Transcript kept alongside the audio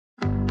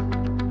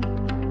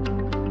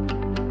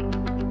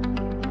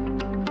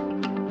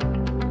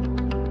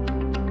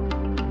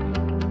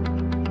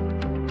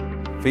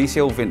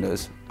VCL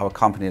Vintners are a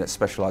company that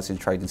specialises in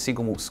trading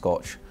single malt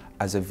Scotch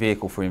as a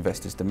vehicle for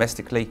investors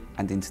domestically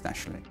and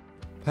internationally.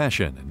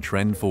 Passion and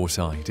trend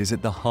foresight is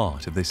at the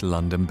heart of this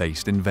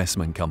London-based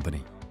investment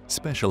company.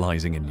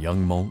 Specialising in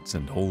young malts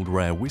and old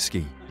rare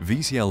whisky,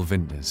 VCL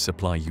Vintners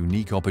supply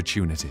unique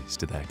opportunities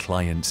to their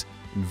clients,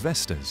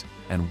 investors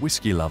and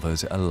whisky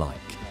lovers alike.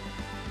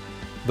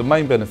 The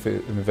main benefit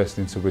of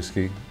investing into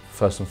whisky,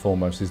 first and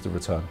foremost, is the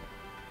return.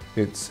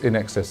 It's in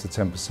excess of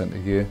 10% a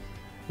year.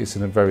 It's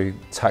in a very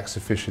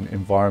tax-efficient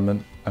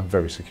environment and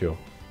very secure.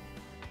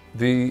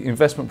 The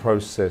investment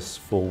process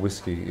for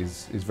whisky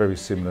is very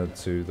similar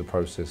to the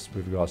process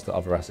with regards to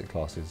other asset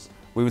classes.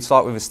 We would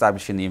start with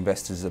establishing the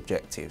investor's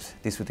objectives.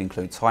 This would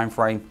include time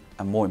frame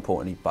and, more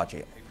importantly,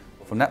 budget.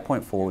 From that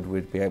point forward,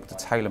 we'd be able to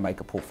tailor-make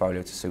a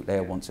portfolio to suit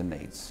their wants and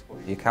needs.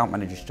 The account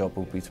manager's job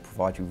will be to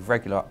provide you with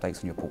regular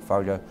updates on your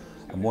portfolio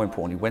and, more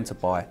importantly, when to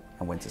buy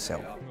and when to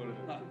sell.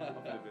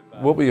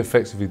 What we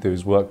effectively do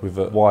is work with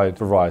a wide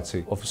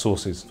variety of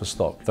sources for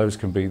stock. Those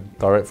can be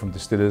direct from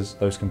distillers,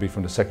 those can be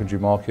from the secondary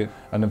market,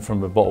 and then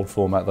from a bottled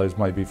format, those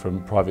may be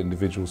from private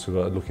individuals who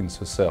are looking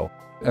to sell.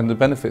 And the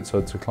benefit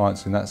to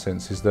clients in that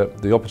sense is that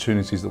the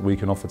opportunities that we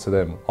can offer to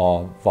them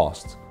are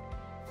vast.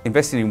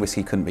 Investing in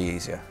whisky couldn't be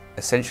easier.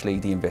 Essentially,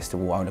 the investor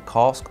will own a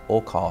cask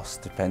or casks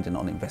depending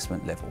on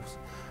investment levels.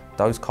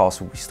 Those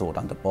casks will be stored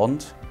under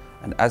bond,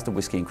 and as the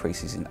whisky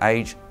increases in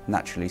age,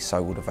 naturally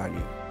so will the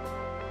value.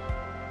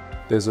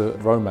 There's a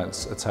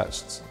romance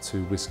attached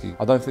to whisky.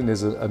 I don't think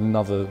there's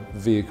another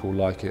vehicle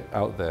like it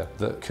out there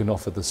that can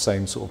offer the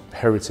same sort of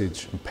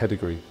heritage and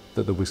pedigree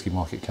that the whisky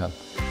market can.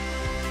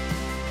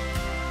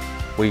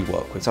 We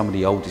work with some of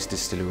the oldest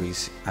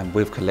distilleries, and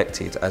we've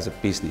collected as a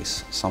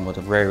business some of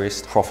the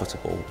rarest,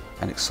 profitable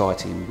and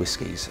exciting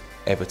whiskies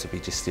ever to be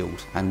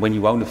distilled. And when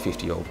you own a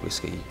 50-year-old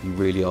whisky, you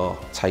really are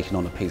taking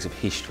on a piece of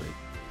history.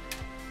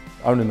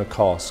 Owning a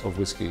cask of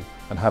whisky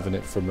and having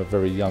it from a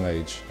very young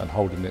age and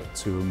holding it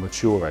to a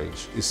mature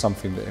age is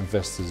something that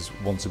investors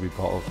want to be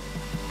part of.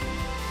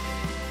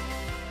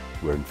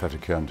 We're in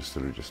Tracc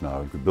distillery just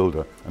now. We could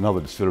build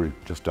another distillery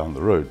just down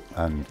the road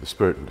and the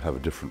spirit would have a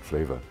different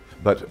flavour.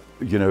 But,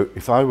 you know,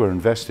 if I were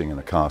investing in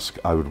a cask,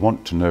 I would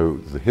want to know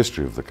the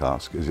history of the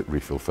cask. Is it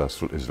refill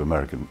first? Is it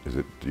American? Is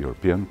it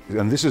European?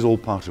 And this is all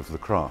part of the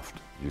craft,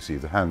 you see,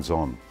 the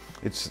hands-on.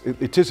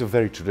 It is a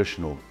very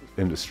traditional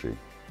industry,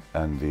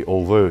 and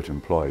although it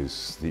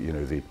employs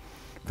the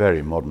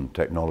very modern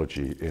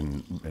technology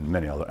in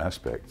many other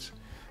aspects,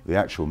 the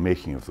actual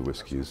making of the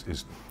whisky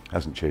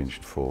hasn't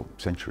changed for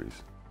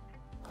centuries.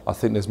 I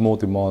think there's more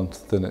demand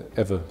than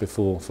ever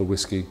before for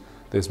whisky.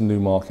 There's new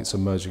markets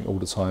emerging all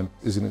the time.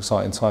 It's an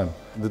exciting time.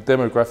 The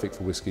demographic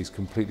for whisky is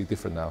completely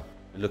different now.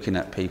 Looking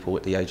at people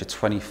at the age of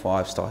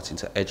 25 starting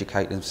to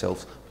educate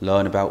themselves,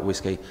 learn about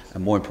whisky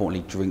and, more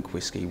importantly, drink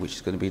whisky, which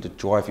is going to be the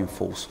driving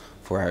force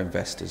for our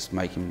investors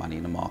making money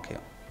in the market.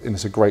 And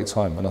it's a great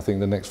time, and I think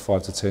the next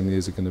 5 to 10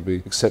 years are going to be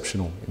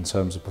exceptional in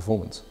terms of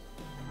performance.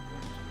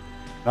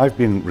 I've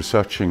been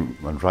researching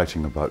and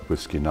writing about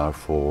whisky now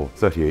for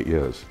 38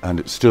 years,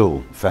 and it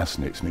still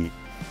fascinates me.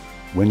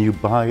 When you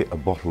buy a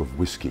bottle of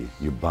whisky,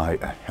 you buy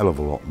a hell of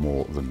a lot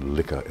more than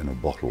liquor in a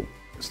bottle.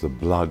 It's the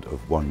blood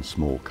of one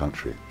small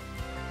country.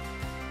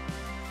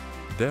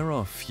 There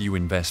are few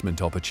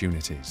investment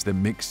opportunities that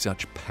mix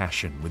such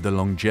passion with the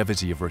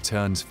longevity of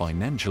returns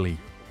financially,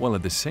 while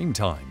at the same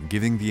time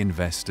giving the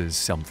investors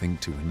something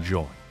to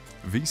enjoy.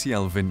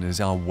 VCL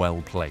Vintners are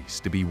well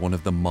placed to be one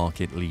of the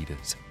market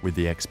leaders, with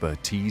the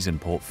expertise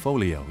and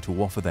portfolio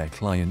to offer their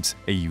clients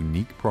a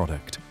unique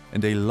product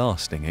and a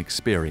lasting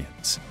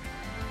experience.